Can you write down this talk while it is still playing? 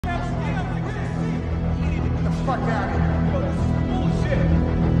fuck out of here. Yo, this is bullshit.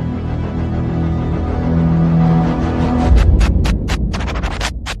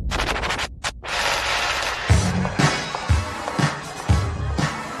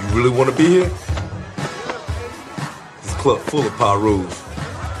 You really want to be here? This club full of Pyrus.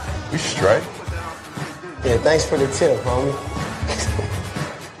 We straight? Yeah, thanks for the tip, homie.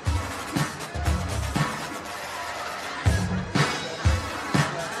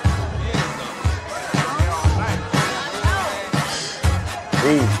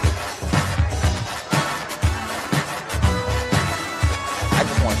 I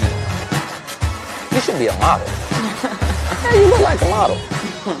just want you should be a model. Yeah, you look like a model.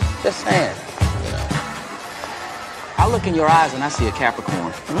 Just saying. You know. I look in your eyes and I see a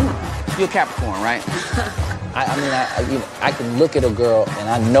Capricorn. You're a Capricorn, right? I can look at a girl and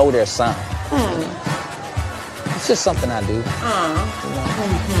I know their sign. You know? It's just something I do. You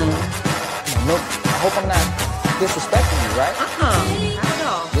know? I hope I'm not disrespecting you, right? Not at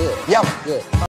all. Good. Yeah, good.